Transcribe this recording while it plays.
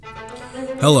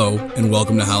Hello, and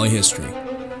welcome to Holly History,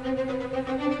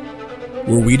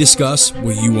 where we discuss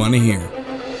what you want to hear.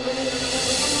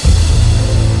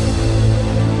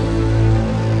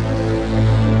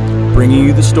 Bringing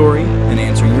you the story and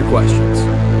answering your questions.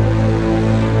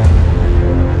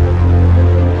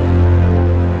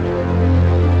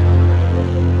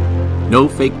 No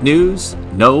fake news,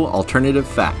 no alternative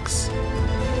facts.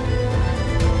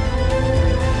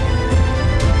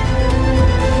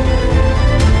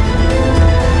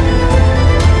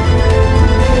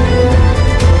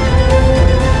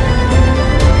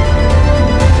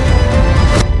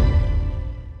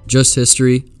 Just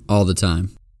history all the time.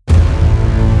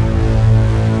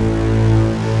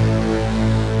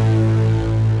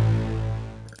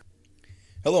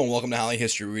 Hello and welcome to Holly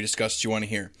History, where we discuss what you want to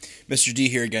hear. Mr. D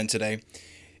here again today,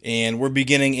 and we're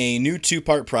beginning a new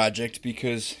two-part project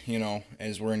because,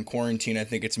 as we're in quarantine, I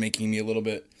think it's making me a little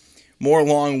bit more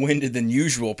long-winded than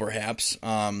usual, perhaps.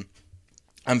 I'm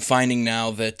finding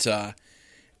now that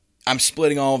I'm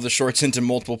splitting all of the shorts into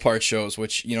multiple-part shows,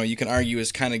 which, you can argue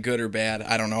is kind of good or bad.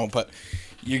 I don't know, but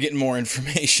you're getting more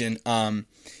information.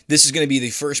 This is going to be the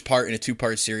first part in a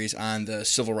two-part series on the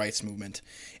civil rights movement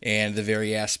and the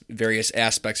various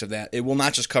aspects of that. It will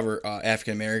not just cover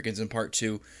African Americans in part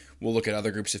two. We'll look at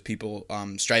other groups of people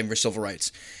striving for civil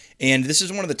rights. And this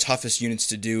is one of the toughest units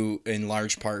to do in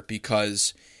large part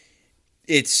because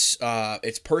it's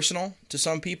personal to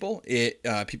some people.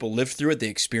 People lived through it. They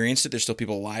experienced it. There's still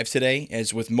people alive today,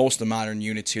 as with most of the modern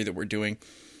units here that we're doing.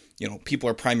 People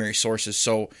are primary sources,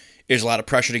 so there's a lot of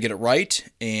pressure to get it right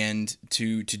and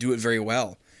to do it very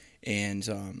well.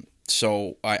 And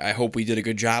so I hope we did a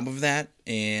good job of that,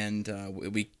 and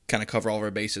we kind of cover all of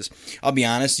our bases. I'll be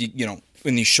honest,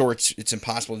 in these shorts, it's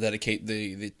impossible to dedicate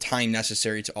the time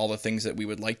necessary to all the things that we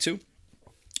would like to.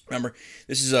 Remember,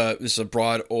 this is a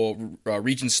broad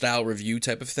region-style review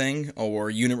type of thing, or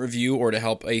unit review, or to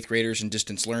help 8th graders in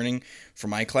distance learning for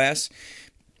my class.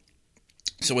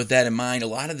 So with that in mind, a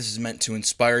lot of this is meant to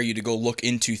inspire you to go look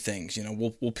into things.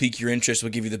 We'll pique your interest,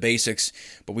 we'll give you the basics,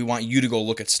 but we want you to go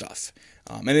look at stuff.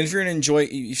 And if you're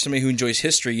somebody who enjoys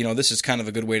history, this is kind of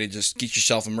a good way to just get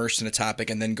yourself immersed in a topic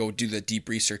and then go do the deep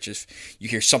research if you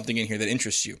hear something in here that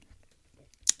interests you.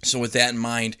 So with that in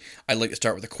mind, I'd like to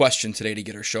start with a question today to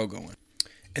get our show going.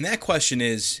 And that question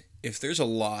is, if there's a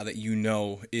law that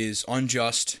is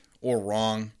unjust or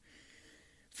wrong,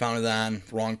 founded on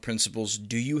wrong principles,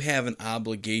 do you have an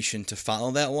obligation to follow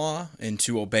that law and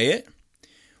to obey it?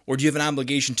 Or do you have an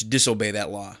obligation to disobey that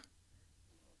law?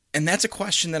 And that's a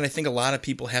question that I think a lot of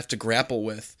people have to grapple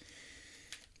with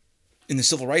in the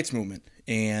civil rights movement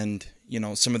and,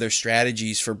 some of their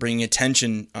strategies for bringing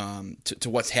attention to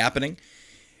what's happening.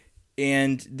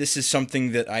 And this is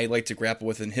something that I like to grapple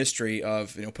with in history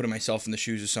of, putting myself in the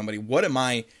shoes of somebody. What am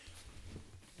I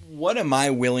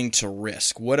willing to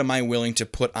risk? What am I willing to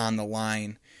put on the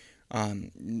line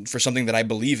for something that I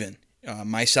believe in?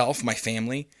 Myself, my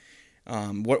family.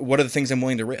 What are the things I'm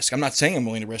willing to risk? I'm not saying I'm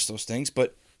willing to risk those things,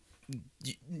 but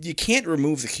you can't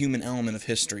remove the human element of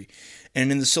history.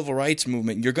 And in the civil rights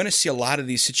movement, you're going to see a lot of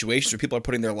these situations where people are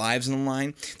putting their lives on the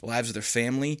line, the lives of their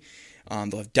family.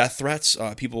 They'll have death threats.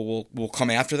 People will come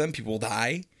after them. People will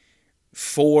die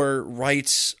for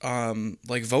rights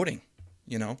like voting.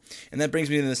 And that brings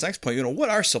me to this next point. What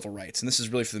are civil rights? And this is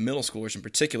really for the middle schoolers in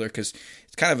particular because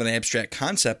it's kind of an abstract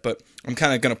concept, but I'm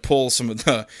kind of going to pull some of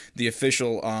the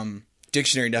official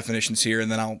dictionary definitions here, and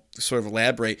then I'll sort of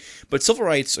elaborate. But civil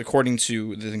rights, according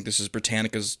to, I think this is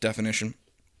Britannica's definition,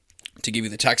 to give you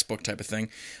the textbook type of thing,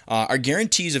 are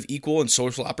guarantees of equal and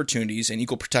social opportunities and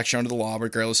equal protection under the law,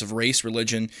 regardless of race,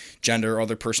 religion, gender, or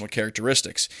other personal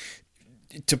characteristics.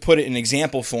 To put it in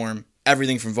example form,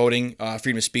 everything from voting,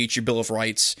 freedom of speech, your Bill of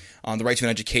Rights, the right to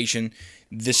an education.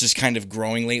 This is kind of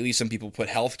growing lately. Some people put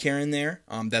health care in there.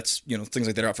 That's, things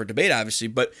like that are up for debate, obviously,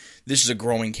 but this is a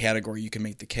growing category. You can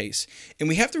make the case. And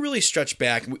we have to really stretch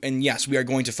back. And yes, we are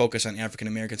going to focus on African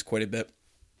Americans quite a bit,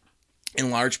 in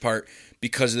large part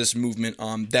because of this movement.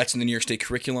 That's in the New York State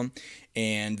curriculum,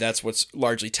 and that's what's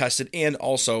largely tested. And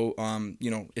also,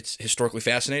 it's historically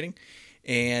fascinating.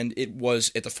 And it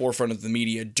was at the forefront of the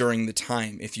media during the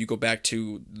time. If you go back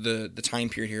to the time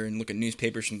period here and look at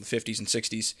newspapers from the 50s and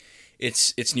 60s,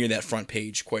 it's near that front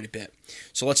page quite a bit.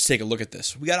 So let's take a look at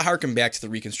this. We got to harken back to the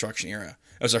Reconstruction era.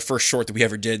 That was our first short that we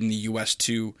ever did in the US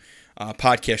 2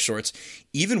 podcast shorts.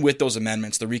 Even with those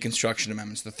amendments, the Reconstruction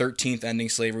Amendments, the 13th ending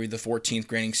slavery, the 14th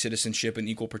granting citizenship and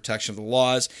equal protection of the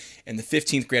laws, and the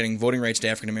 15th granting voting rights to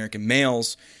African American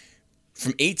males,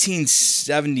 from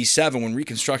 1877, when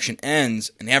Reconstruction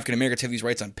ends and African Americans have these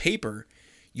rights on paper,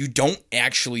 you don't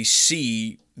actually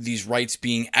see these rights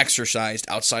being exercised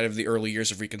outside of the early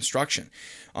years of Reconstruction.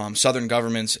 Southern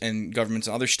governments and governments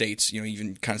in other states,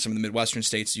 even kind of some of the Midwestern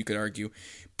states, you could argue,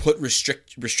 put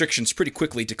restrictions pretty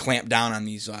quickly to clamp down on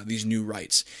these new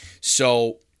rights.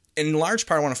 So, in large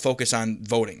part, I want to focus on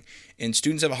voting. And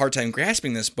students have a hard time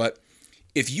grasping this, but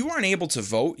if you aren't able to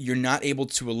vote, you're not able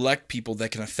to elect people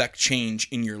that can affect change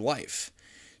in your life.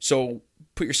 So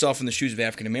put yourself in the shoes of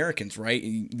African Americans, right?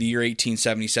 The year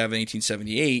 1877,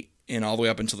 1878, and all the way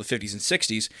up until the 50s and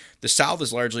 60s, the South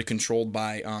is largely controlled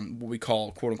by what we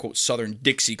call, quote-unquote, Southern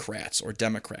Dixiecrats or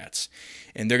Democrats.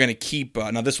 And they're going to keep,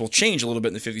 now this will change a little bit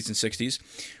in the 50s and 60s,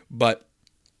 but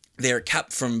they are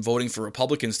kept from voting for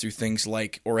Republicans through things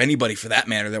like, or anybody for that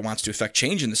matter that wants to affect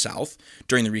change in the South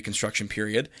during the Reconstruction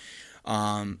period.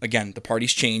 Again, the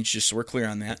party's changed, just so we're clear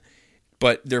on that.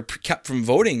 But they're kept from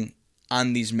voting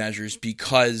on these measures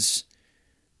because,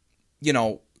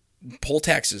 poll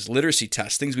taxes, literacy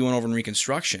tests, things we went over in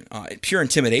Reconstruction, pure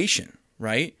intimidation,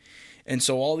 right? And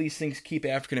so all these things keep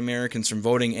African Americans from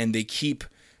voting, and they keep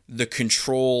the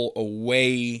control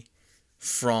away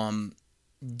from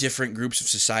different groups of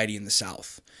society in the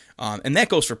South. And that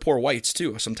goes for poor whites,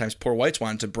 too. Sometimes poor whites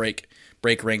wanted to break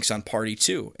ranks on party,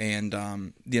 too. And,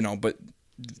 but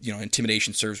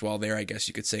intimidation serves well there, I guess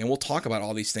you could say. And we'll talk about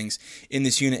all these things in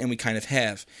this unit, and we kind of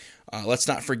have. Let's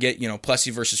not forget,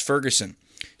 Plessy versus Ferguson.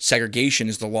 Segregation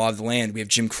is the law of the land. We have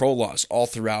Jim Crow laws all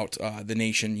throughout the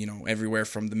nation, everywhere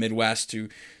from the Midwest to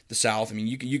the South. I mean,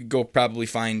 you could go probably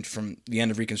find from the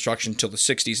end of Reconstruction till the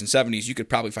 60s and 70s, you could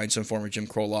probably find some form of Jim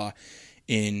Crow law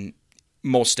in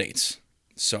most states.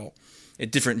 So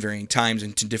at different varying times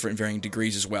and to different varying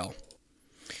degrees as well.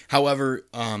 However,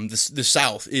 the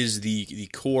South is the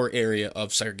core area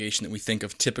of segregation that we think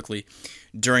of typically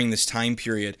during this time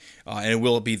period, and it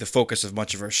will be the focus of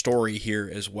much of our story here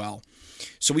as well.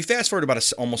 So we fast forward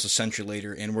about almost a century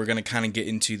later, and we're going to kind of get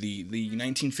into the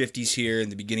 1950s here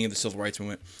and the beginning of the Civil Rights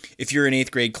Movement. If you're in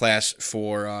 8th grade class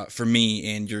for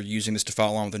me and you're using this to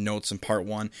follow along with the notes in Part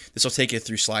 1, this will take you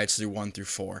through slides through 1 through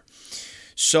 4.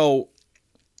 So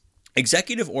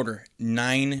Executive Order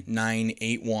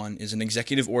 9981 is an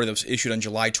executive order that was issued on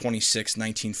July 26,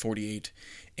 1948,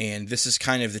 and this is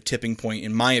kind of the tipping point,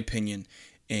 in my opinion,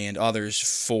 and others,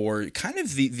 for kind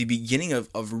of the beginning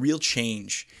of real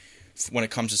change when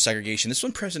it comes to segregation. This is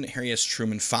when President Harry S.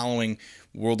 Truman, following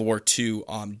World War II,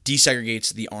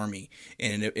 desegregates the Army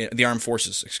and the armed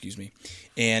forces,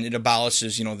 and it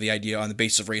abolishes, the idea on the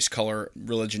basis of race, color,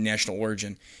 religion, national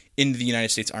origin into the United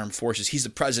States Armed Forces. He's the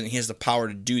president. He has the power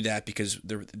to do that because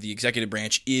the executive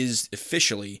branch is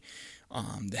officially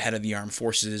the head of the armed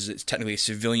forces. It's technically a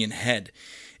civilian head,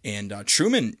 and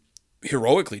Truman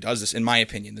heroically does this, in my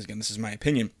opinion. Again, this is my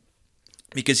opinion,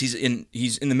 because he's in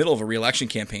the middle of a re-election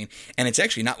campaign, and it's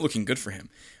actually not looking good for him.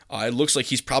 It looks like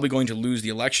he's probably going to lose the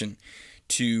election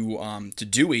to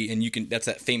Dewey, and that's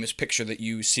that famous picture that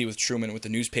you see with Truman with the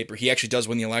newspaper. He actually does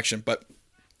win the election, but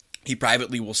he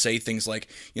privately will say things like,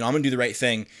 I'm going to do the right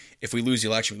thing. If we lose the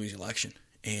election, we lose the election.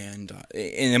 And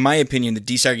in my opinion, the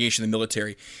desegregation of the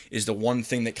military is the one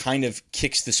thing that kind of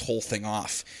kicks this whole thing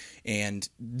off. And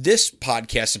this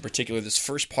podcast in particular, this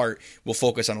first part, will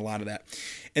focus on a lot of that.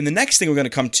 And the next thing we're going to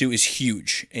come to is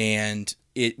huge. And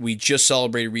we just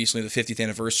celebrated recently the 50th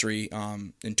anniversary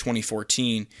in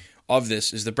 2014 of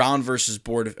this, is the Brown versus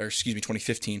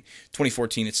 2015.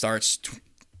 2014 it starts.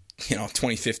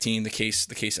 2015, the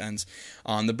case ends.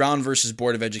 The Brown versus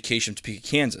Board of Education of Topeka,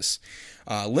 Kansas.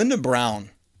 Linda Brown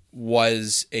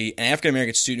was an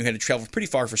African-American student who had to travel pretty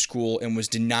far for school and was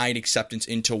denied acceptance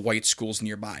into white schools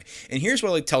nearby. And here's what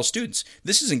I like to tell students.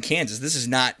 This is in Kansas. This is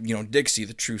not, Dixie,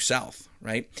 the true South,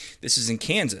 right? This is in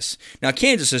Kansas. Now,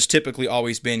 Kansas has typically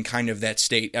always been kind of that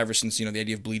state ever since, the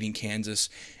idea of bleeding Kansas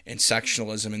and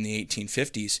sectionalism in the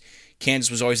 1850s. Kansas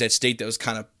was always that state that was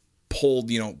kind of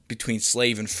pulled, between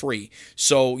slave and free.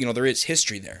 So, there is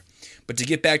history there. But to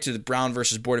get back to the Brown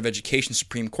versus Board of Education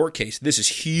Supreme Court case, this is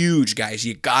huge, guys.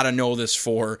 You got to know this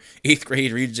for 8th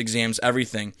grade Regents exams,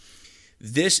 everything.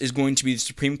 This is going to be the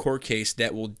Supreme Court case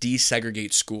that will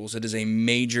desegregate schools. It is a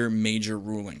major, major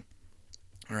ruling.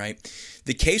 All right.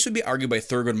 The case would be argued by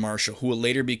Thurgood Marshall, who will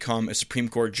later become a Supreme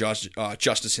Court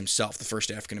justice himself, the first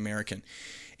African American.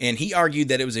 And he argued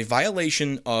that it was a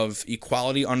violation of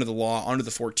equality under the law under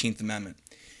the 14th Amendment,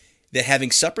 that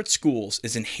having separate schools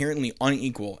is inherently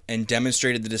unequal, and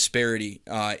demonstrated the disparity.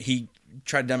 He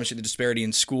tried to demonstrate the disparity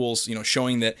in schools,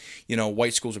 showing that,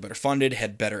 white schools were better funded,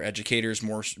 had better educators,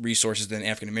 more resources than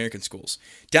African-American schools,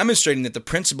 demonstrating that the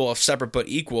principle of separate but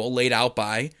equal laid out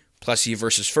by Plessy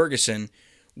versus Ferguson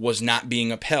was not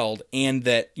being upheld, and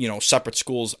that, separate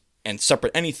schools and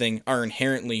separate anything are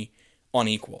inherently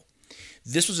unequal.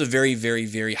 This was a very, very,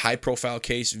 very high-profile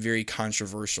case, very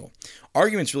controversial.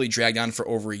 Arguments really dragged on for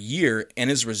over a year, and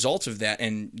as a result of that,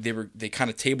 and they kind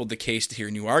of tabled the case to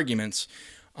hear new arguments,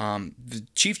 the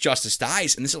Chief Justice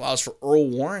dies, and this allows for Earl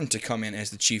Warren to come in as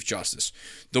the Chief Justice.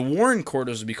 The Warren Court,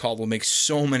 as it will be called, will make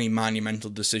so many monumental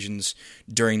decisions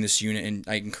during this unit, and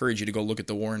I encourage you to go look at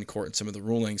the Warren Court and some of the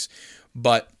rulings.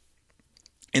 But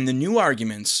in the new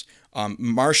arguments,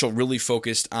 Marshall really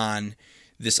focused on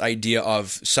this idea of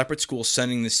separate schools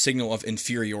sending the signal of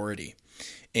inferiority.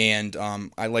 And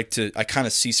I kind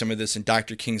of see some of this in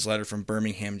Dr. King's letter from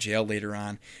Birmingham jail later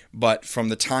on. But from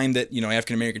the time that,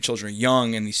 African-American children are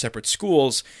young in these separate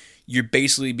schools, you're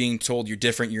basically being told you're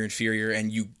different, you're inferior,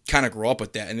 and you kind of grow up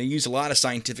with that. And they use a lot of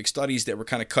scientific studies that were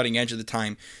kind of cutting edge at the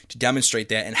time to demonstrate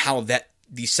that and how that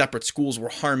these separate schools were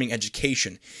harming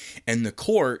education. And the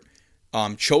court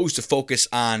chose to focus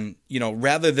on,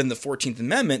 rather than the 14th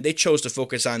Amendment, they chose to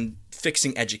focus on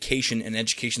fixing education and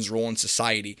education's role in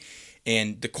society.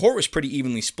 And the court was pretty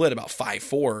evenly split, about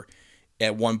 5-4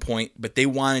 at one point, but they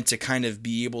wanted to kind of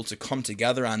be able to come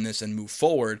together on this and move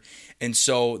forward. And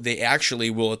so they actually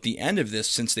will, at the end of this,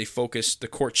 since the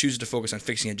court chooses to focus on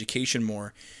fixing education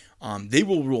more, they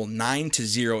will rule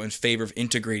 9-0 in favor of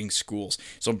integrating schools.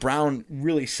 So Brown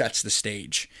really sets the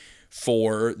stage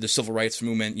for the civil rights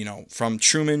movement, from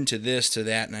Truman to this to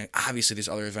that, and obviously there's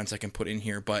other events I can put in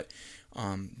here, but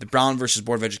the Brown versus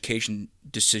Board of Education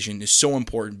decision is so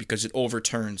important because it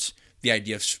overturns the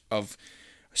idea of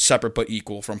separate but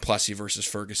equal from Plessy versus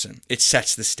Ferguson. It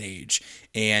sets the stage,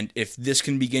 and if this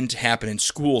can begin to happen in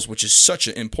schools, which is such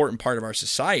an important part of our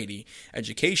society,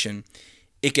 education,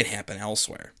 it can happen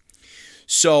elsewhere.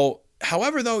 So,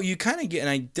 however, though, you kind of get, and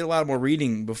I did a lot more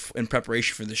reading in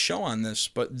preparation for the show on this,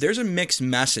 but there's a mixed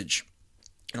message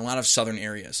in a lot of southern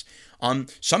areas.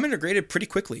 Some integrated pretty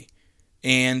quickly,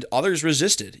 and others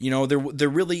resisted. There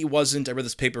really wasn't. I read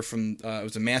this paper from it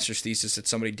was a master's thesis that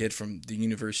somebody did from the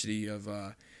University of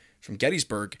from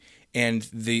Gettysburg, and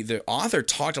the author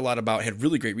talked a lot about, had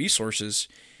really great resources.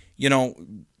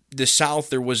 The South,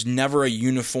 there was never a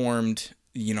uniformed,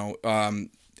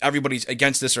 everybody's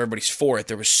against this or everybody's for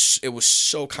it. It was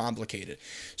so complicated.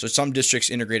 So some districts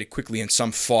integrated quickly and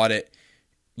some fought it,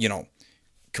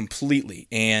 completely.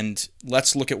 And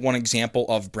let's look at one example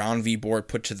of Brown v. Board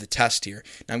put to the test here.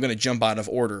 Now I'm going to jump out of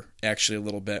order actually a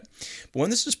little bit. But when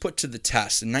this is put to the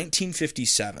test in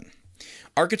 1957,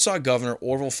 Arkansas Governor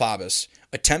Orville Faubus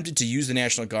attempted to use the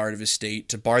National Guard of his state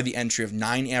to bar the entry of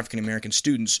 9 African-American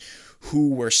students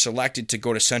who were selected to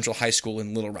go to Central High School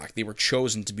in Little Rock. They were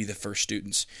chosen to be the first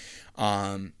students.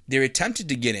 They attempted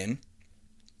to get in,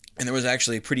 and there was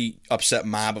actually a pretty upset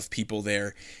mob of people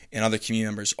there and other community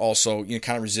members also,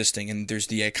 kind of resisting. And there's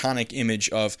the iconic image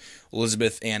of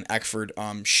Elizabeth Ann Eckford.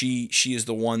 She is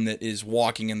the one that is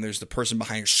walking, and there's the person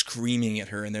behind her screaming at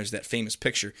her, and there's that famous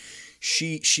picture.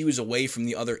 She was away from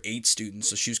the other 8 students,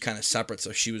 so she was kind of separate.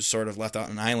 So she was sort of left out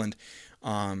on an island,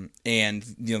 and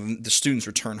the students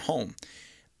return home.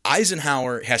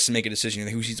 Eisenhower has to make a decision.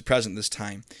 He's the president this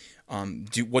time.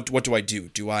 What do I do?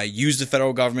 Do I use the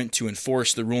federal government to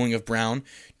enforce the ruling of Brown?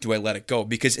 Do I let it go?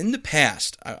 Because in the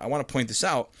past, I want to point this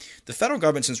out, the federal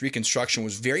government since Reconstruction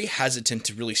was very hesitant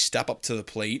to really step up to the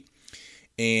plate.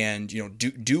 And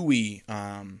do we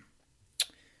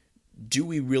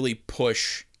really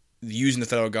push using the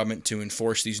federal government to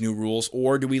enforce these new rules,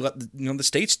 or do we let the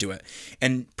states do it?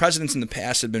 And presidents in the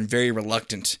past have been very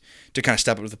reluctant to kind of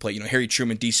step up to the plate. Harry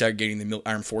Truman desegregating the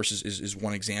armed forces is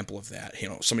one example of that.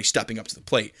 Somebody stepping up to the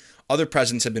plate. Other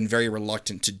presidents have been very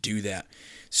reluctant to do that.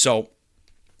 So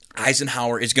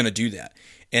Eisenhower is going to do that.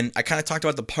 And I kind of talked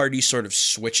about the party sort of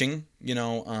switching,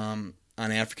 on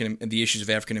the issues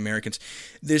of African Americans.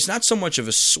 There's not so much of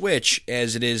a switch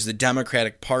as it is the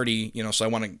Democratic Party. So I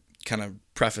want to kind of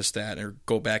preface that or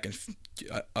go back and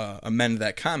amend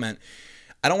that comment.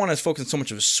 I don't want to focus on so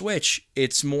much of a switch.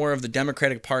 It's more of the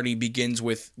Democratic Party begins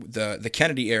with the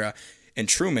Kennedy era and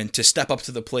Truman to step up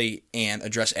to the plate and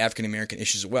address African American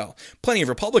issues as well. Plenty of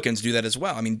Republicans do that as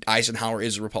well. I mean, Eisenhower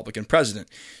is a Republican president.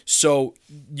 So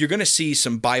you're going to see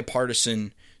some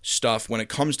bipartisan stuff when it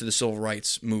comes to the civil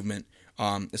rights movement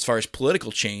as far as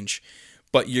political change.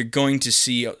 But you're going to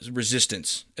see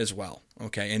resistance as well,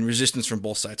 okay, and resistance from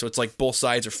both sides. So it's like both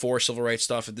sides are for civil rights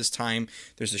stuff at this time.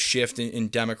 There's a shift in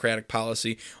Democratic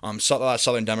policy. A lot of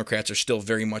Southern Democrats are still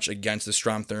very much against the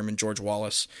Strom Thurmond, George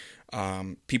Wallace,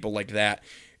 people like that.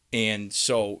 And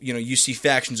so, you see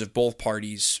factions of both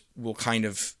parties will kind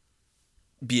of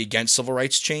be against civil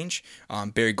rights change.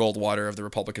 Barry Goldwater of the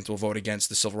Republicans will vote against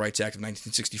the Civil Rights Act of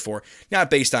 1964, not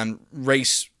based on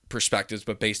race perspectives,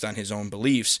 but based on his own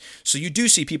beliefs. So you do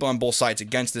see people on both sides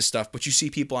against this stuff, but you see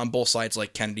people on both sides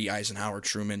like Kennedy, Eisenhower,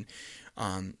 Truman,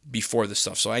 before this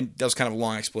stuff. So that was kind of a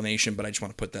long explanation, but I just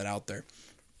want to put that out there.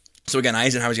 So again,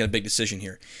 Eisenhower's got a big decision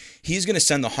here. He's going to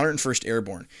send the 101st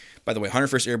Airborne. By the way,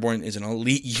 101st Airborne is an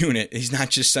elite unit. He's not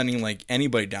just sending like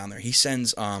anybody down there. He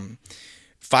sends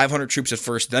 500 troops at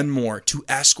first, then more, to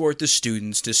escort the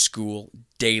students to school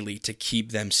daily to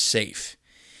keep them safe,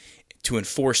 to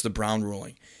enforce the Brown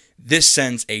ruling. This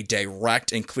sends a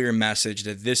direct and clear message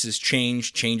that this is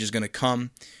change. Change is going to come,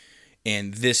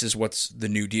 and this is what's the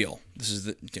New Deal. This is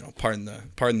the,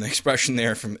 pardon the expression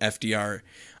there from FDR.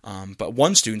 But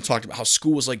one student talked about how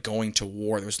school was like going to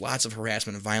war. There was lots of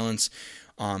harassment and violence.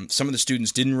 Some of the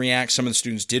students didn't react. Some of the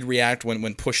students did react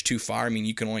when pushed too far. I mean,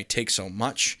 you can only take so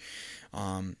much.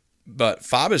 But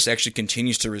Faubus actually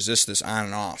continues to resist this on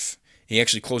and off. He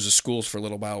actually closes schools for a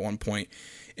little while at one point.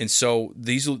 And so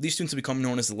these students have become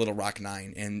known as the Little Rock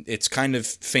Nine. And it's kind of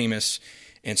famous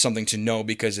and something to know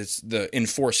because it's the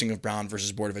enforcing of Brown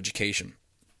versus Board of Education.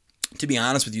 To be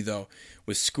honest with you, though,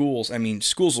 with schools, I mean,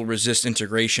 schools will resist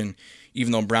integration,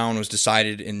 even though Brown was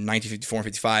decided in 1954 and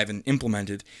 55 and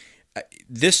implemented.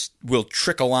 This will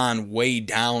trickle on way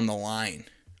down the line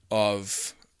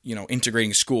of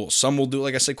integrating schools. Some will do it,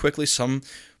 like I said, quickly. Some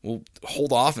will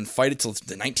hold off and fight it till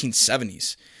the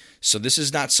 1970s. So this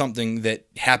is not something that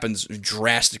happens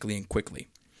drastically and quickly.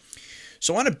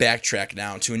 So I want to backtrack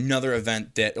now to another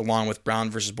event that, along with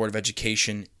Brown versus Board of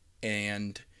Education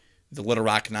and the Little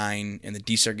Rock Nine and the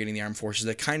desegregating the armed forces,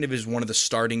 that kind of is one of the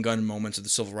starting gun moments of the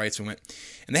civil rights movement.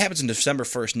 And that happens on December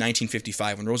 1st,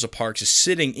 1955, when Rosa Parks is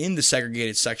sitting in the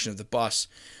segregated section of the bus,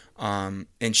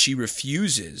 and she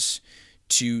refuses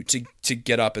to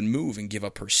get up and move and give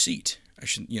up her seat.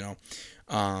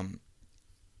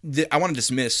 I want to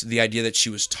dismiss the idea that she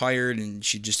was tired and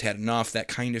she just had enough, that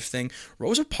kind of thing.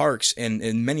 Rosa Parks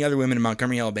and many other women in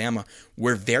Montgomery, Alabama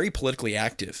were very politically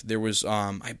active. There was,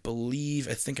 I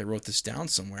think I wrote this down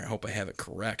somewhere. I hope I have it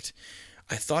correct.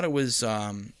 I thought it was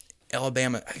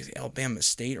Alabama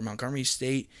State or Montgomery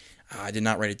State. I did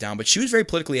not write it down, but she was very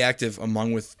politically active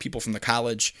with people from the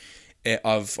college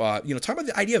of, talking about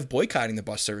the idea of boycotting the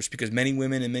bus service because many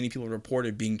women and many people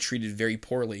reported being treated very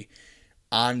poorly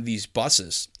on these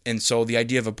buses. And so the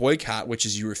idea of a boycott, which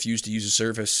is you refuse to use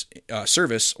a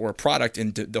service or a product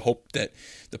in the hope that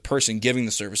the person giving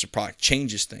the service or product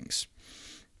changes things.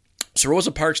 So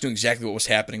Rosa Parks knew exactly what was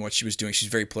happening, what she was doing. She's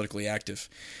very politically active.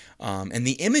 And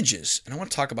the images, and I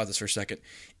want to talk about this for a second,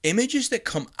 images that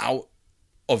come out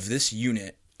of this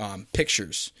unit,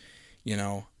 pictures,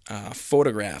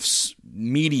 photographs,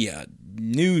 media,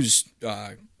 news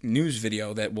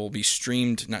video that will be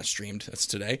that's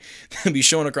today, that'll be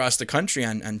shown across the country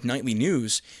on nightly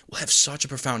news, will have such a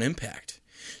profound impact.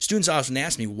 Students often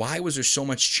ask me, why was there so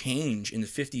much change in the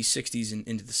 50s, 60s, and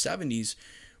into the 70s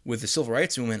with the civil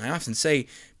rights movement? I often say,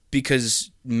 because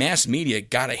mass media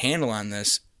got a handle on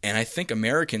this, and I think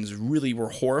Americans really were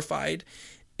horrified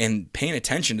and paying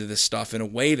attention to this stuff in a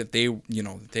way that they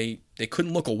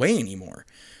couldn't look away anymore.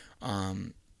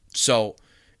 So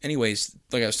anyways,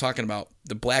 like I was talking about,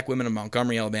 the black women of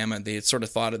Montgomery, Alabama, they had sort of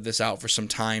thought of this out for some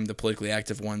time. The politically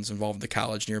active ones involved in the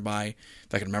college nearby.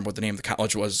 If I can remember what the name of the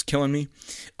college was, is killing me.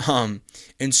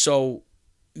 And so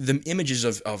the images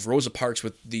of Rosa Parks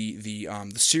with the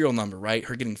serial number, right,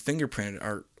 her getting fingerprinted,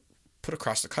 are put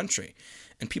across the country,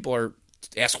 and people are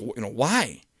asked,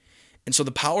 why? And so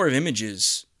the power of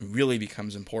images really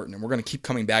becomes important, and we're going to keep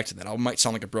coming back to that. I might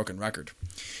sound like a broken record.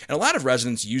 And a lot of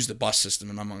residents use the bus system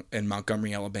in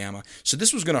Montgomery, Alabama, so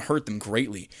this was going to hurt them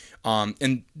greatly.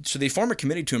 And so they form a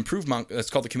committee to improve, that's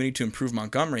called the Committee to Improve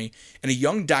Montgomery, and a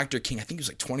young Dr. King, I think he was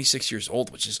like 26 years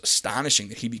old, which is astonishing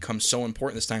that he becomes so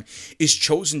important this time, is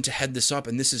chosen to head this up,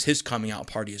 and this is his coming out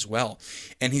party as well.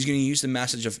 And he's going to use the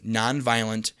message of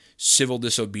nonviolent civil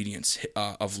disobedience,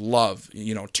 of love,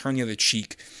 turn the other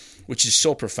cheek, which is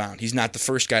so profound. He's not the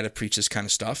first guy to preach this kind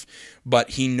of stuff,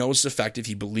 but he knows it's effective.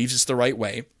 He believes it's the right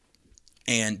way,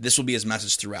 and this will be his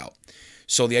message throughout.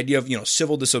 So the idea of,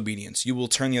 civil disobedience, you will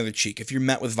turn the other cheek. If you're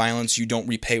met with violence, you don't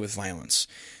repay with violence.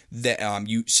 That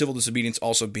civil disobedience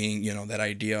also being, that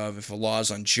idea of if a law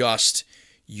is unjust,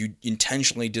 you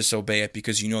intentionally disobey it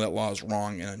because you know that law is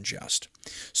wrong and unjust.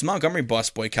 So Montgomery bus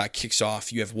boycott kicks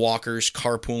off. You have walkers,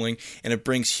 carpooling, and it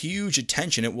brings huge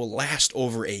attention. It will last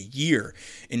over a year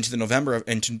into November of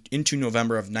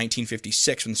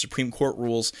 1956, when the Supreme Court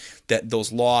rules that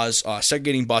those laws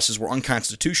segregating buses were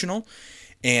unconstitutional.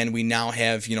 And we now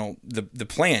have, the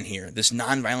plan here. This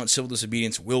nonviolent civil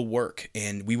disobedience will work.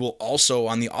 And we will also,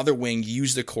 on the other wing,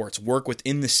 use the courts, work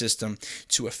within the system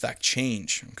to affect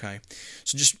change. Okay.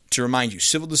 So just to remind you,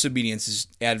 civil disobedience is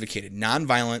advocated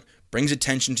nonviolent, brings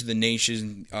attention to the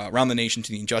nation, around the nation,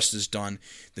 to the injustice done.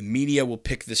 The media will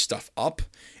pick this stuff up,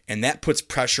 and that puts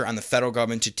pressure on the federal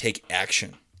government to take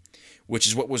action, which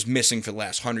is what was missing for the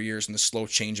last 100 years in the slow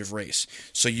change of race.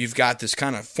 So you've got this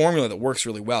kind of formula that works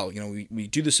really well. We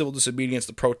do the civil disobedience,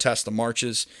 the protests, the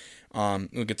marches.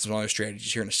 We'll get to some other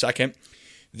strategies here in a second.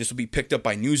 This will be picked up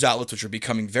by news outlets, which are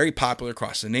becoming very popular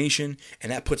across the nation,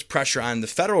 and that puts pressure on the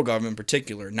federal government in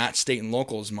particular, not state and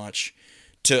local as much,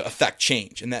 to affect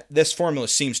change. And that this formula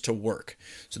seems to work.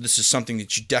 So this is something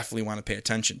that you definitely want to pay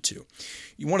attention to.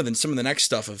 Some of the next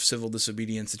stuff of civil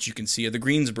disobedience that you can see are the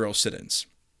Greensboro sit-ins.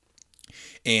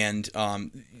 And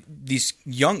these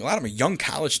a lot of them are young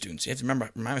college students. You have to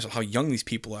remind myself how young these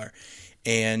people are.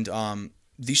 And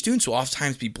these students will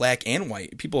oftentimes be black and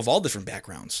white, people of all different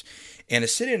backgrounds. And a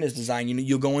sit-in is designed,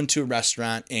 you'll go into a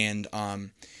restaurant and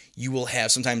you will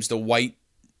have sometimes the white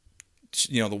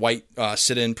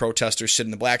sit-in protesters sit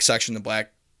in the black section, the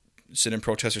black sit-in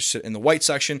protesters sit in the white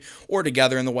section, or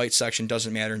together in the white section,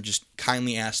 doesn't matter, and just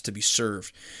kindly ask to be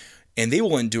served. And they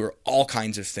will endure all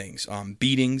kinds of things,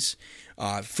 beatings,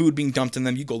 food being dumped on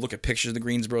them. You go look at pictures of the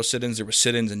Greensboro sit-ins. There were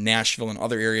sit-ins in Nashville and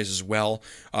other areas as well.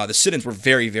 The sit-ins were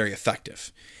very, very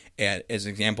effective as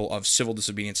an example of civil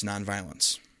disobedience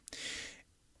nonviolence.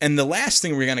 And the last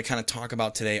thing we're going to kind of talk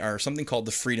about today are something called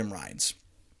the Freedom Rides.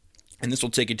 And this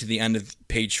will take you to the end of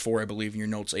page 4, I believe, in your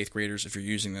notes, 8th graders, if you're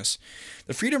using this.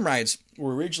 The Freedom Rides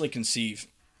were originally conceived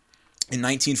in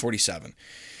 1947.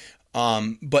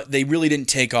 But they really didn't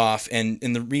take off, and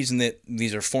the reason that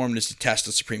these are formed is to test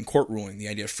the Supreme Court ruling, the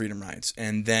idea of freedom rides.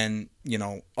 And then,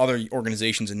 other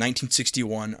organizations in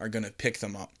 1961 are going to pick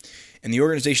them up. And the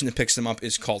organization that picks them up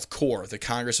is called CORE, the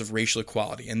Congress of Racial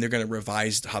Equality, and they're going to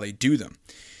revise how they do them.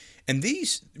 And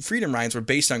these freedom rides were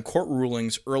based on court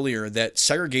rulings earlier that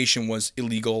segregation was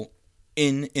illegal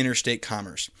in interstate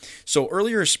commerce. So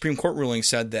earlier, Supreme Court ruling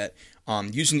said that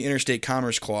using the Interstate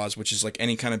Commerce Clause, which is like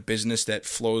any kind of business that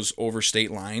flows over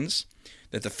state lines,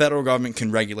 that the federal government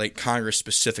can regulate Congress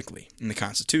specifically in the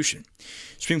Constitution.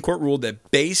 Supreme Court ruled that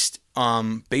based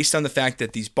on the fact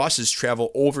that these buses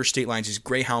travel over state lines, these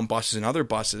Greyhound buses and other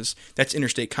buses, that's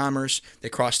interstate commerce, they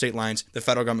cross state lines, the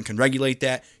federal government can regulate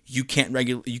that. You can't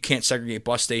segregate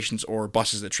bus stations or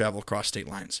buses that travel across state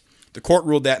lines. The court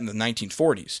ruled that in the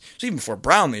 1940s. So even before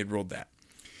Brown, they had ruled that.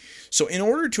 So in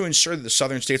order to ensure that the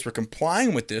southern states were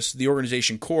complying with this, the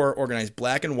organization CORE organized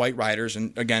black and white riders,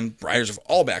 and again, riders of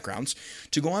all backgrounds,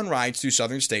 to go on rides through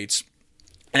southern states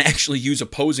and actually use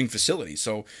opposing facilities.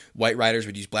 So white riders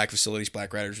would use black facilities,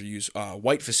 black riders would use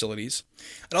white facilities.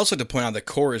 I'd also like to point out that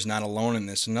CORE is not alone in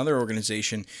this. Another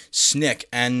organization,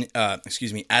 SNCC,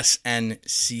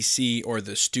 or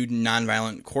the Student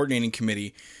Nonviolent Coordinating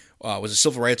Committee, was a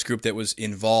civil rights group that was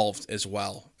involved as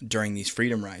well during these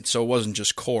freedom rides. So it wasn't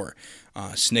just CORE.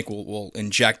 SNCC will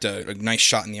inject a nice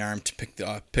shot in the arm to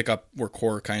pick up where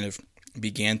CORE kind of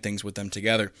began things with them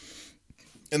together.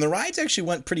 And the rides actually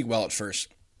went pretty well at first.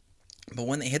 But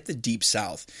when they hit the Deep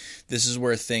South, this is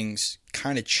where things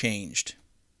kind of changed.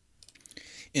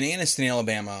 In Anniston,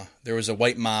 Alabama, there was a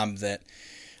white mob that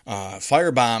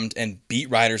firebombed and beat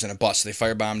riders in a bus. So they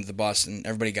firebombed the bus and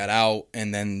everybody got out,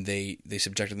 and then they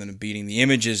subjected them to beating.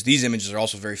 These images are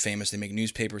also very famous. They make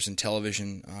newspapers and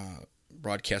television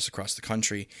broadcasts across the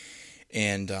country.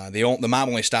 And the mob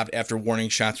only stopped after warning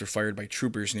shots were fired by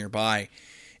troopers nearby.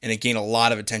 And it gained a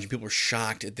lot of attention. People were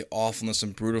shocked at the awfulness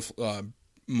and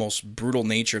most brutal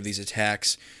nature of these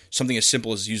attacks. Something as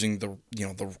simple as using the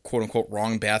quote unquote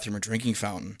wrong bathroom or drinking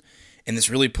fountain. And this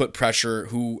really put pressure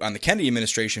on the Kennedy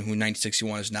administration, who in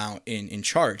 1961 is now in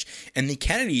charge. And the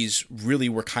Kennedys really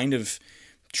were kind of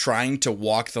trying to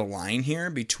walk the line here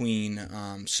between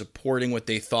supporting what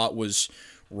they thought was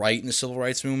right in the civil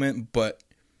rights movement, but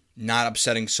not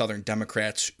upsetting Southern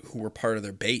Democrats who were part of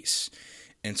their base.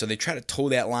 And so they try to toe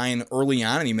that line early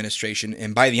on in the administration,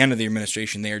 and by the end of the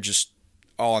administration, they are just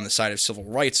all on the side of civil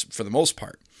rights for the most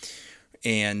part.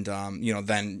 And,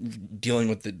 then dealing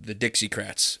with the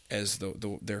Dixiecrats, as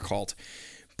they're called.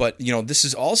 But, this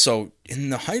is also in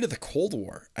the height of the Cold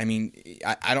War. I mean,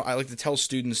 I like to tell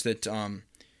students that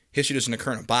history doesn't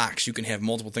occur in a box. You can have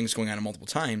multiple things going on at multiple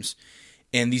times.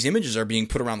 And these images are being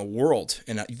put around the world.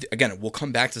 And again, we'll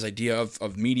come back to this idea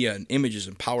of media and images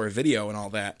and power of video and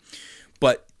all that.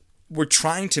 But we're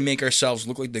trying to make ourselves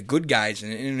look like the good guys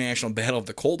in an international battle of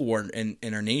the Cold War, and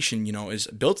our nation, is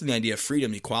built on the idea of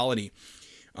freedom, equality,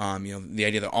 the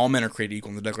idea that all men are created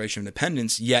equal in the Declaration of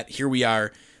Independence. Yet here we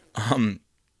are,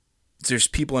 there's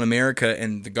people in America,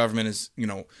 and the government is,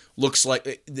 looks like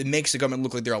it makes the government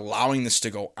look like they're allowing this to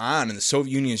go on, and the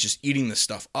Soviet Union is just eating this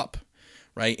stuff up,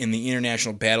 right? In the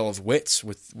international battle of wits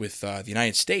with the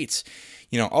United States,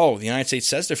 the United States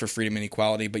says they're for freedom and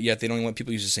equality, but yet they don't even let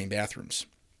people use the same bathrooms.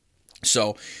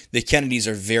 So the Kennedys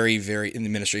are very, very, in the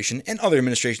administration and other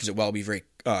administrations as well, be very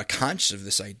conscious of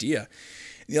this idea.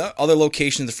 Other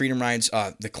locations of the Freedom Rides,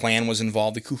 the Klan was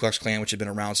involved, the Ku Klux Klan, which had been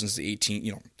around since the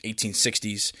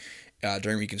 1860s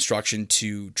during Reconstruction,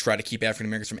 to try to keep African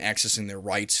Americans from accessing their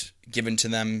rights given to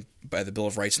them by the Bill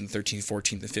of Rights in the 13th,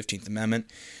 14th, and 15th Amendment.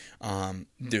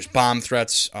 There's bomb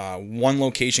threats. One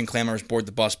location, Klan members board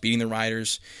the bus, beating the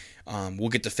riders. We'll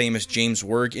get the famous James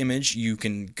Werg image. You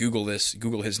can Google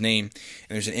his name,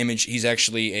 and there's an image. He's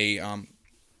actually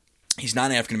he's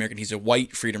not African American. He's a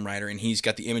white freedom rider, and he's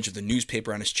got the image of the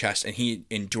newspaper on his chest, and he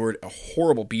endured a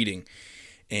horrible beating.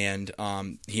 And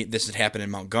this had happened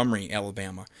in Montgomery,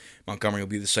 Alabama. Montgomery will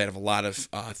be the site of a lot of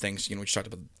things. We just talked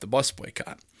about the bus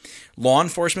boycott. Law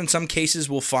enforcement, in some cases,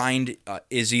 we'll find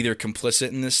is either complicit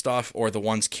in this stuff or the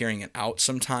ones carrying it out.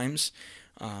 Sometimes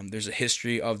there's a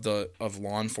history of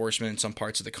law enforcement in some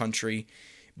parts of the country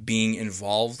being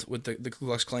involved with the Ku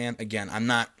Klux Klan. Again, I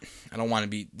don't want to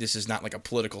be, this is not like a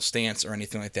political stance or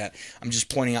anything like that. I'm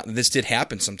just pointing out that this did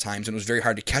happen sometimes, and it was very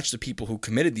hard to catch the people who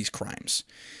committed these crimes.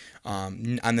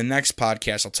 On the next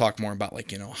podcast, I'll talk more about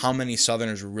how many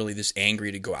Southerners were really this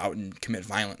angry to go out and commit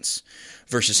violence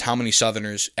versus how many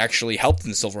Southerners actually helped in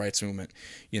the Civil Rights Movement,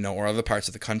 or other parts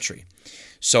of the country.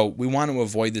 So we want to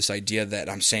avoid this idea that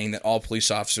I'm saying that all police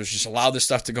officers just allow this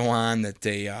stuff to go on, that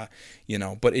they,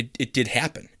 but it did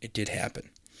happen. It did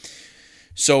happen.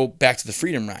 So back to the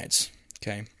Freedom Rides,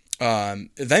 okay?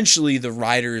 Eventually the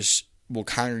riders will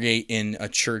congregate in a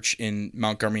church in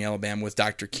Montgomery, Alabama with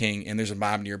Dr. King, and there's a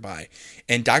mob nearby.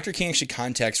 And Dr. King actually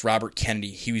contacts Robert Kennedy.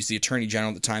 He was the Attorney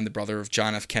General at the time, the brother of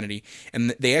John F. Kennedy,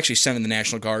 and they actually sent in the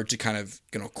National Guard to kind of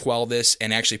quell this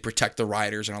and actually protect the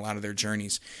riders on a lot of their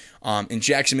journeys. In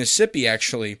Jackson, Mississippi,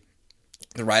 actually,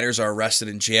 the riders are arrested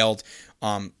and jailed.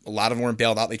 A lot of them weren't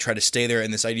bailed out. They tried to stay there,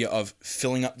 and this idea of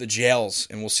filling up the jails,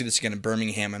 and we'll see this again in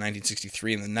Birmingham in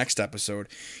 1963 in the next episode,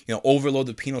 overload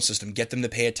the penal system, get them to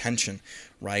pay attention,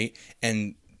 right?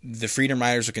 And the Freedom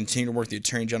Riders will continue to work with the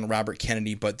Attorney General Robert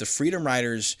Kennedy, but the Freedom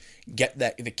Riders get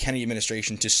the Kennedy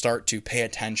administration to start to pay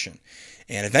attention.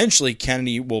 And eventually,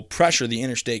 Kennedy will pressure the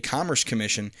Interstate Commerce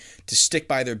Commission to stick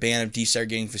by their ban of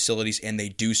desegregating facilities, and they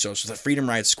do so. So the Freedom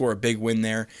Riders score a big win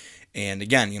there. And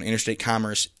again, interstate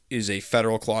commerce is a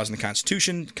federal clause in the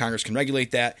Constitution. Congress can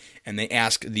regulate that, and they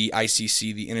ask the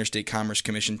ICC, the Interstate Commerce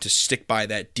Commission, to stick by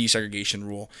that desegregation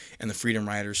rule, and the Freedom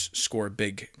Riders score a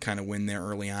big kind of win there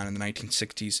early on in the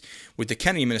 1960s with the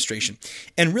Kennedy administration.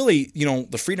 And really,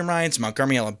 the Freedom Rides,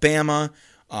 Montgomery, Alabama,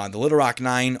 the Little Rock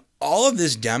Nine, all of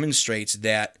this demonstrates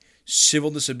that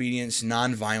civil disobedience,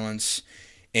 nonviolence,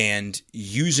 and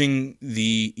using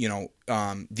the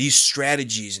these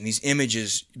strategies and these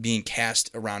images being cast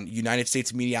around United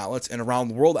States media outlets and around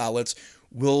the world outlets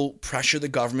will pressure the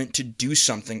government to do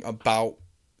something about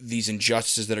these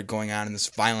injustices that are going on and this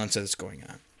violence that is going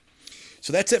on.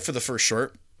 So that's it for the first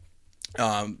short.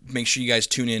 Make sure you guys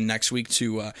tune in next week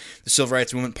to the Civil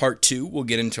Rights Movement Part 2. We'll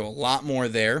get into a lot more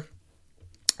there.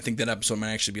 I think that episode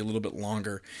might actually be a little bit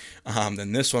longer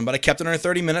than this one, but I kept it under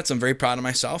 30 minutes. I'm very proud of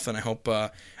myself, and I hope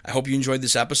you enjoyed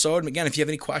this episode. And again, if you have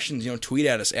any questions, tweet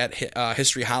at us at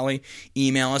History Holly,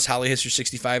 email us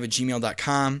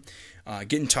hollyhistory65@gmail.com.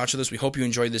 Get in touch with us. We hope you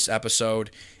enjoyed this episode,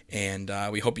 and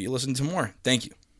we hope you listen to more. Thank you.